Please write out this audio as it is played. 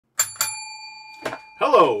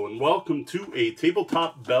Hello and welcome to a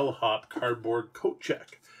Tabletop Bellhop cardboard coat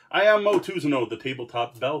check. I am Mo Tuzano, the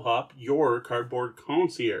Tabletop Bellhop, your cardboard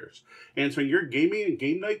concierge, answering your gaming and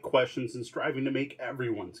game night questions and striving to make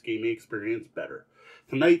everyone's gaming experience better.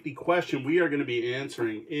 Tonight, the question we are going to be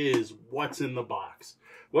answering is, what's in the box?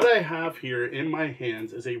 What I have here in my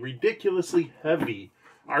hands is a ridiculously heavy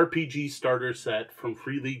RPG starter set from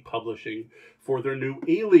Free League Publishing for their new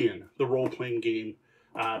Alien, the role-playing game,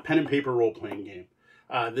 pen and paper role-playing game.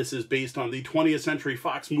 This is based on the 20th Century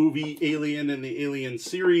Fox movie Alien and the Alien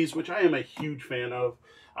series, which I am a huge fan of.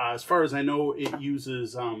 As far as I know, it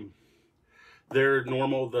uses their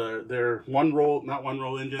one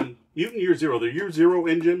roll engine, Mutant Year Zero, their Year Zero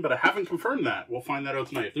engine, but I haven't confirmed that. We'll find that out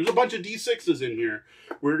tonight. If there's a bunch of D6s in here,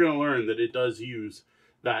 we're going to learn that it does use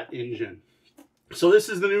that engine. So this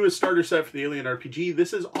is the newest starter set for the Alien RPG.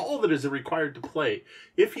 This is all that is required to play.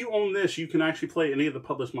 If you own this, you can actually play any of the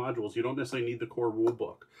published modules. You don't necessarily need the core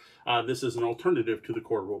rulebook. This is an alternative to the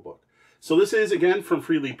core rulebook. So this is, again, from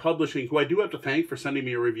Free League Publishing, who I do have to thank for sending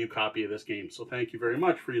me a review copy of this game. So thank you very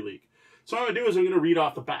much, Free League. So what I'm going to do is I'm going to read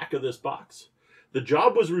off the back of this box. The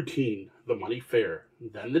job was routine, the money fair.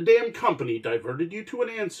 Then the damn company diverted you to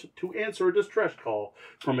answer a distress call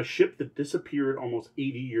from a ship that disappeared almost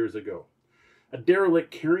 80 years ago. A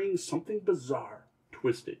derelict carrying something bizarre,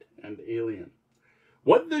 twisted, and alien.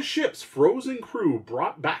 What the ship's frozen crew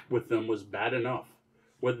brought back with them was bad enough.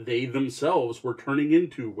 What they themselves were turning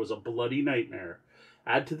into was a bloody nightmare.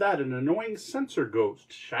 Add to that an annoying sensor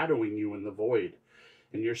ghost shadowing you in the void,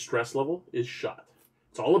 and your stress level is shot.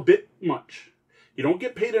 It's all a bit much. You don't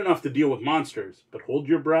get paid enough to deal with monsters, but hold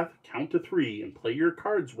your breath, count to 3, and play your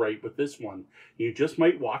cards right with this one. You just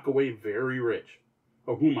might walk away very rich.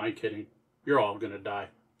 Oh, who am I kidding? You're all going to die.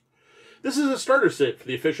 This is a starter set for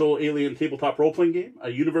the official Alien tabletop role-playing game, a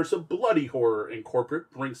universe of bloody horror and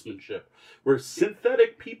corporate brinksmanship, where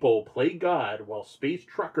synthetic people play God while space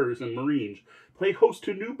truckers and marines play host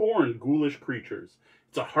to newborn ghoulish creatures.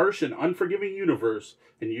 It's a harsh and unforgiving universe,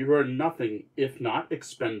 and you are nothing if not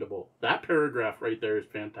expendable. That paragraph right there is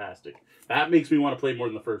fantastic. That makes me want to play more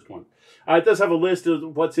than the first one. It does have a list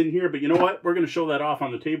of what's in here, but you know what? We're going to show that off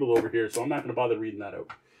on the table over here, so I'm not going to bother reading that out.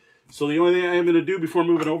 So the only thing I am going to do before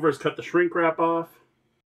moving over is cut the shrink wrap off.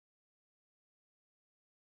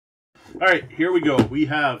 Alright, here we go. We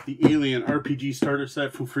have the Alien RPG starter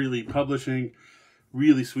set from Free League Publishing.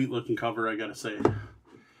 Really sweet looking cover, I gotta say.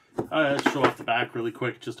 Let's show off the back really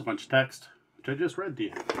quick. Just a bunch of text, which I just read to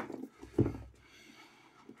you.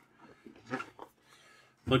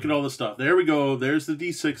 Look at all the stuff. There we go. There's the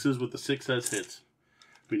D6s with the 6S hits.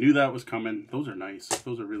 We knew that was coming. Those are nice.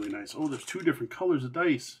 Those are really nice. Oh, there's 2 different colors of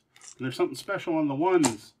dice. And there's something special on the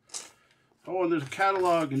ones. Oh, and there's a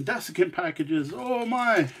catalog and desiccant packages. Oh,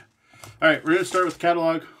 my. All right, we're going to start with the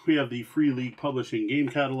catalog. We have the Free League Publishing game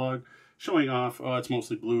catalog showing off. Oh, it's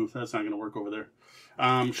mostly blue. That's not going to work over there.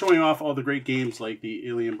 Showing off all the great games like the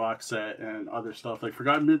Alien box set and other stuff like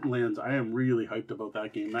Forgotten Midlands. I am really hyped about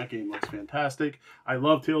that game. That game looks fantastic. I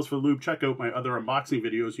love Tales for the Loop. Check out my other unboxing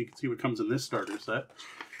videos. You can see what comes in this starter set.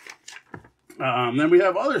 Then we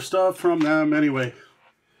have other stuff from them. Anyway,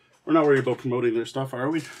 we're not worried about promoting their stuff,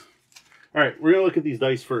 are we? All right, we're going to look at these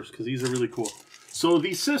dice first because these are really cool. So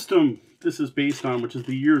the system this is based on, which is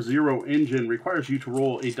the Year Zero engine, requires you to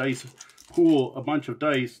roll a dice pool, a bunch of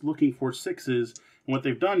dice, looking for 6s. And what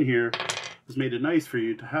they've done here is made it nice for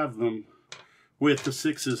you to have them with the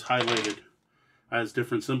 6s highlighted as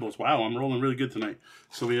different symbols. Wow, I'm rolling really good tonight.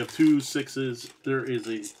 So we have 2 6s. There is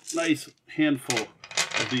a nice handful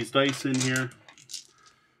of these dice in here.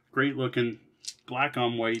 Great looking, black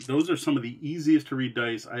on white. Those are some of the easiest to read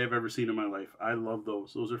dice I have ever seen in my life. I love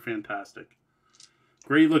those. Those are fantastic.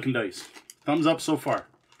 Great looking dice. Thumbs up so far.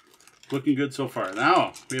 Looking good so far.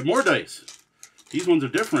 Now, we have more dice. These ones are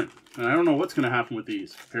different. And I don't know what's going to happen with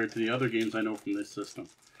these compared to the other games I know from this system.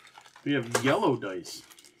 We have yellow dice.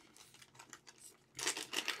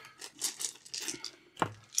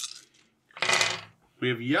 We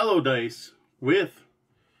have yellow dice with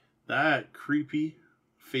that creepy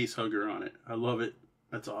face hugger on it. I love it.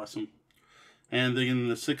 That's awesome. And then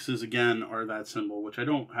the 6s again are that symbol, which I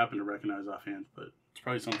don't happen to recognize offhand, but it's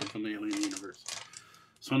probably something from the Alien universe.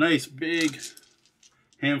 So nice, big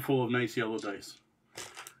handful of nice yellow dice.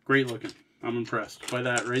 Great looking. I'm impressed by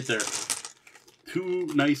that right there.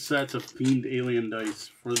 2 nice sets of themed Alien dice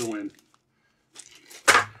for the win.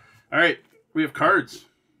 All right, we have cards.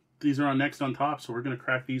 These are on next on top, so we're going to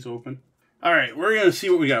crack these open. All right, we're going to see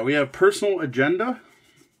what we got. We have personal agenda.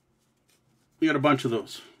 We got a bunch of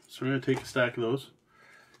those. So we're going to take a stack of those.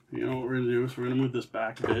 You know what we're going to do is we're going to move this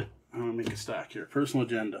back a bit. I'm going to make a stack here. Personal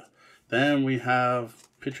agenda. Then we have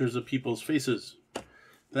pictures of people's faces.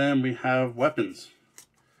 Then we have weapons.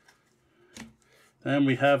 Then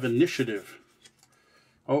we have initiative.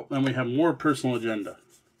 Oh, then we have more personal agenda.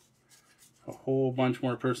 A whole bunch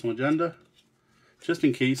more personal agenda. Just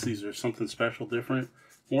in case these are something special, different.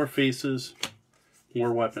 More faces,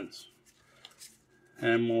 more weapons,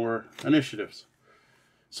 and more initiatives.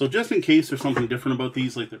 So just in case there's something different about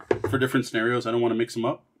these, like for different scenarios, I don't want to mix them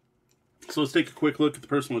up. So let's take a quick look at the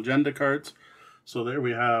personal agenda cards. So there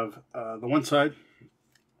we have the one side.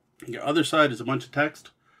 The other side is a bunch of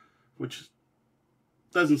text, which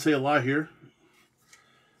doesn't say a lot here.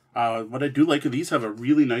 What I do like of these have a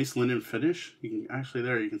really nice linen finish. You can actually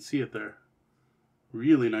there, you can see it there.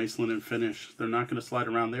 Really nice linen finish. They're not going to slide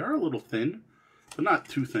around. They are a little thin, but not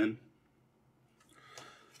too thin.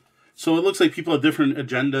 So it looks like people have different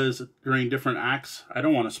agendas during different acts. I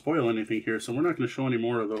don't want to spoil anything here, so we're not going to show any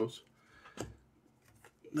more of those.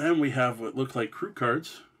 Then we have what look like crew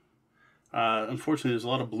cards. Unfortunately, there's a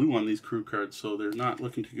lot of blue on these crew cards, so they're not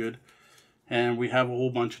looking too good. And we have a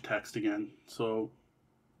whole bunch of text again. So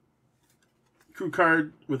crew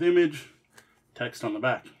card with image, text on the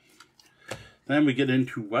back. Then we get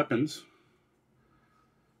into weapons.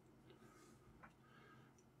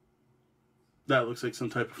 That looks like some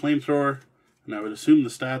type of flamethrower, and I would assume the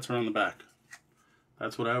stats are on the back.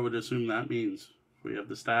 That's what I would assume that means. We have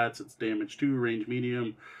the stats, it's damage 2, range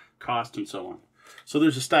medium, cost, and so on. So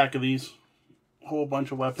there's a stack of these, a whole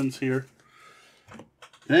bunch of weapons here.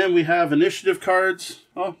 Then we have initiative cards.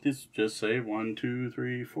 Oh, these just say 1, 2,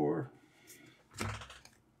 3, 4.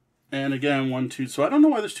 And again, 1, 2. So I don't know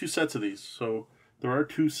why there's 2 sets of these. So there are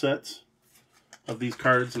 2 sets of these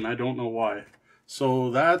cards, and I don't know why.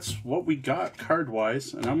 So that's what we got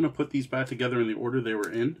card-wise, and I'm going to put these back together in the order they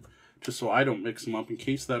were in, just so I don't mix them up in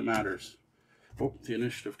case that matters. Oh, the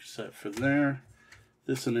initiative set for there.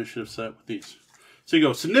 This initiative set with these. So you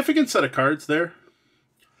go, significant set of cards there.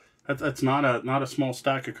 That's not a small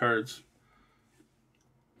stack of cards.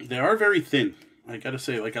 They are very thin. I gotta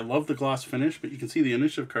say, like, I love the gloss finish, but you can see the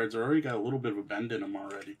initiative cards are already got a little bit of a bend in them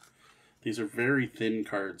already. These are very thin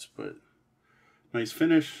cards, but nice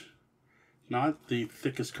finish. Not the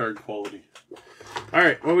thickest card quality. All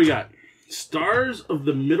right, what we got? Stars of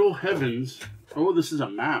the Middle Heavens. Oh, this is a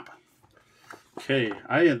map. Okay,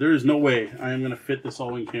 there is no way I am going to fit this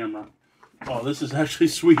all in camera. Oh, this is actually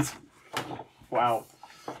sweet. Wow.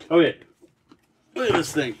 Okay, look at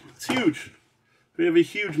this thing. It's huge. We have a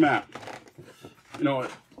huge map. You know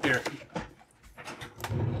what? Here.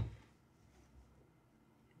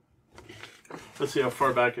 Let's see how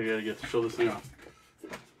far back I got to get to show this thing off.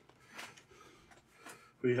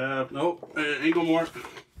 We have, nope, angle more.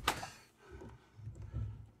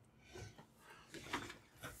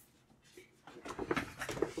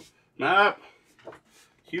 Map,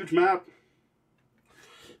 huge map.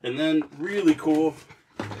 And then really cool,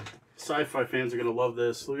 sci-fi fans are gonna love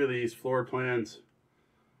this. Look at these floor plans.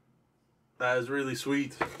 That is really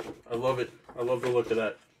sweet. I love it. I love the look of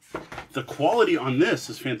that. The quality on this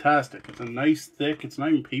is fantastic. It's a nice thick, it's not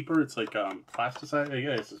even paper, it's like plasticized. I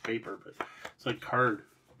guess it's paper, but it's like card.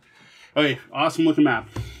 Okay, awesome looking map.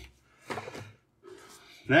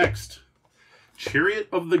 Next, Chariot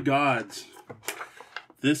of the Gods.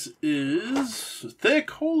 This is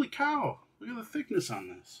thick. Holy cow. Look at the thickness on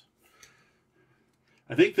this.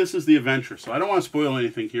 I think this is the adventure, so I don't want to spoil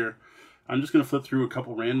anything here. I'm just going to flip through a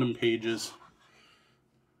couple random pages.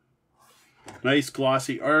 Nice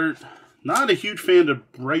glossy art. Not a huge fan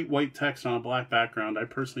of bright white text on a black background. I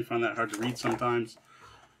personally find that hard to read sometimes.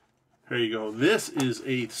 There you go. This is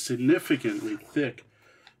a significantly thick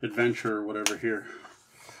adventure or whatever here.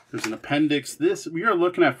 There's an appendix. We are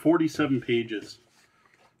looking at 47 pages.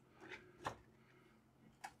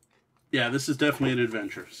 Yeah, this is definitely an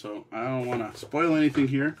adventure, so I don't want to spoil anything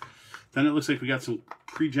here. Then it looks like we got some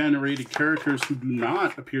pre-generated characters who do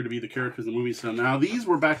not appear to be the characters in the movie. So now these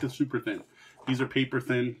were back to super thin. These are paper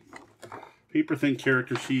thin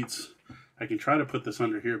character sheets. I can try to put this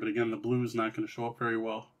under here, but again, the blue is not going to show up very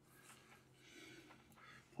well.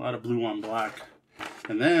 A lot of blue on black.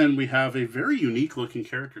 And then we have a very unique looking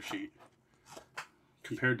character sheet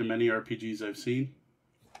compared to many RPGs I've seen.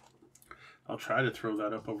 I'll try to throw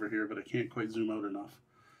that up over here, but I can't quite zoom out enough.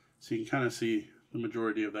 So you can kind of see the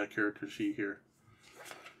majority of that character sheet here.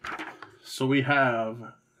 So we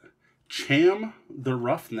have Cham the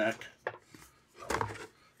Roughneck.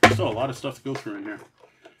 Still a lot of stuff to go through in here.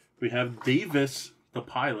 We have Davis the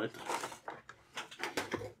Pilot.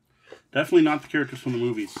 Definitely not the characters from the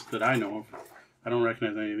movies that I know of. I don't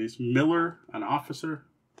recognize any of these. Miller, an officer.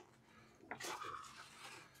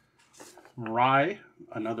 Rye,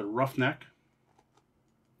 another roughneck.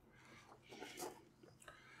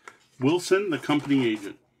 Wilson, the company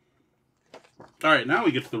agent. All right, now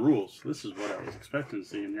we get to the rules. This is what I was expecting to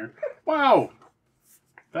see in here. Wow!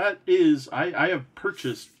 That is... I have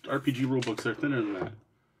purchased RPG rulebooks that are thinner than that.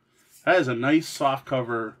 That is a nice soft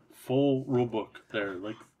cover, full rulebook there.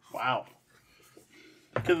 Like, wow.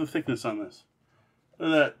 Look at the thickness on this. Look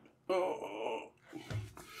at that. Oh.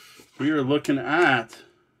 We are looking at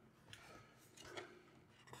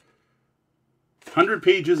 100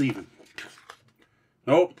 pages even.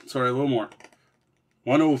 Nope, sorry, a little more.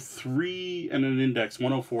 103 and an index,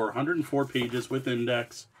 104. 104 pages with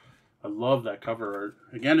index. I love that cover art.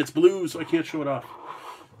 Again, it's blue, so I can't show it off.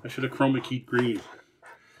 I should have chroma keyed green.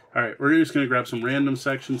 All right, we're just going to grab some random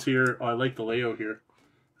sections here. Oh, I like the layout here.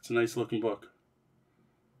 It's a nice looking book.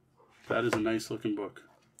 That is a nice looking book.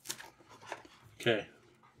 Okay.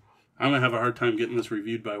 I'm going to have a hard time getting this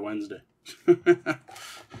reviewed by Wednesday.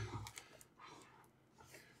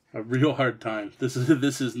 A real hard time. This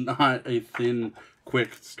is not a thin,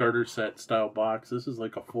 quick starter set style box. This is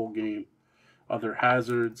like a full game. Other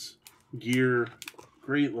hazards, gear,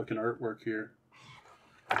 great looking artwork here.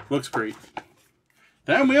 Looks great.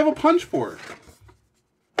 Then we have a punch board.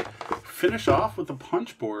 Finish off with a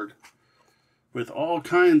punch board with all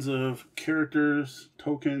kinds of characters,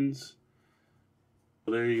 tokens.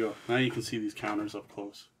 There you go. Now you can see these counters up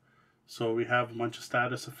close. So we have a bunch of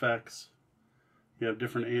status effects. We have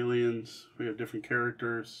different aliens. We have different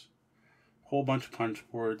characters. A whole bunch of punch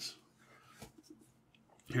boards.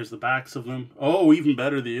 Here's the backs of them. Oh, even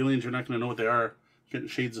better. The aliens, you're not going to know what they are. Getting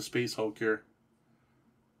shades of Space Hulk here.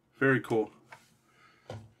 Very cool.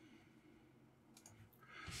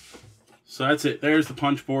 So that's it. There's the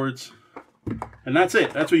punch boards. And that's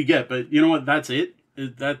it. That's what you get. But you know what? That's it.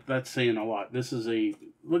 That's saying a lot. This is a...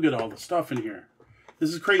 Look at all the stuff in here.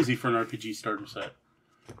 This is crazy for an RPG starter set.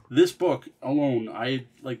 This book alone,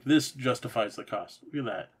 this justifies the cost. Look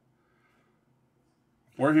at that.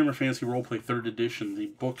 Warhammer Fantasy Roleplay 3rd Edition,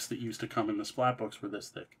 the books that used to come in the splat books were this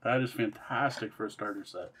thick. That is fantastic for a starter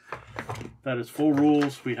set. That is full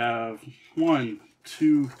rules. We have 1,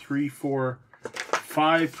 2, 3, 4,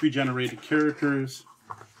 5 pre-generated characters.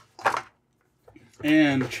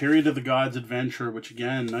 And Chariot of the Gods Adventure, which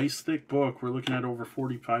again, nice thick book. We're looking at over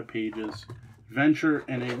 45 pages. Adventure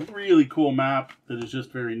and a really cool map that is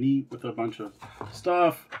just very neat with a bunch of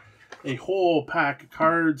stuff. A whole pack of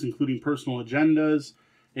cards, including personal agendas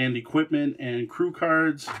and equipment and crew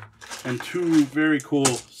cards. And 2 very cool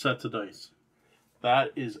sets of dice.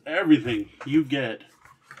 That is everything you get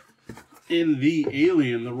in the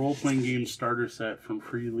Alien, the role-playing game starter set from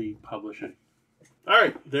Free League Publishing.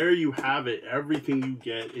 Alright, there you have it. Everything you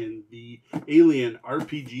get in the Alien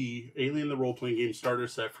RPG, Alien the Role-Playing Game Starter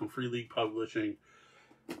Set from Free League Publishing.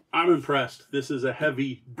 I'm impressed. This is a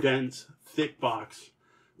heavy, dense, thick box.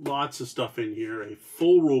 Lots of stuff in here. A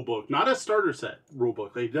full rule book. Not a starter set rule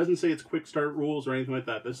book. It doesn't say it's quick start rules or anything like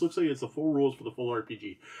that. This looks like it's the full rules for the full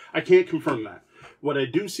RPG. I can't confirm that. What I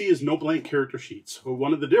do see is no blank character sheets. So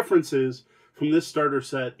one of the differences from this starter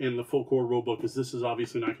set and the full core rulebook is this is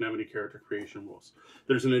obviously not going to have any character creation rules.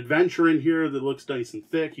 There's an adventure in here that looks nice and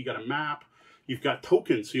thick. You got a map. You've got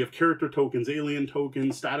tokens. So you have character tokens, alien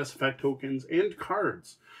tokens, status effect tokens, and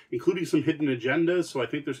cards, including some hidden agendas. So I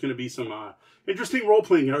think there's going to be some interesting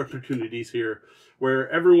role-playing opportunities here where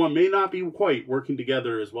everyone may not be quite working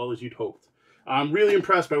together as well as you'd hoped. I'm really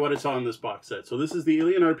impressed by what I saw in this box set. So this is the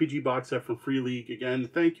Alien RPG box set from Free League. Again,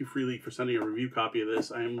 thank you, Free League, for sending a review copy of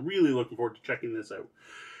this. I am really looking forward to checking this out.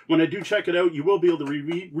 When I do check it out, you will be able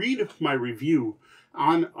to read my review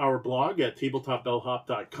on our blog at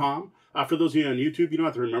tabletopbellhop.com. For those of you on YouTube, you don't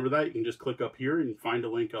have to remember that. You can just click up here and find a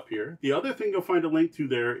link up here. The other thing you'll find a link to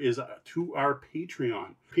there is to our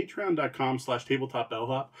Patreon.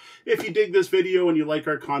 Patreon.com/tabletopbellhop. If you dig this video and you like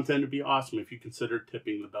our content, it'd be awesome if you consider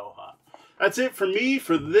tipping the bellhop. That's it for me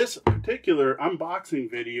for this particular unboxing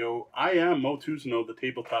video. I am Mo Tuzano, the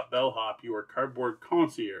Tabletop Bellhop, your cardboard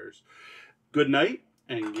concierge. Good night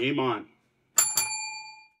and game on.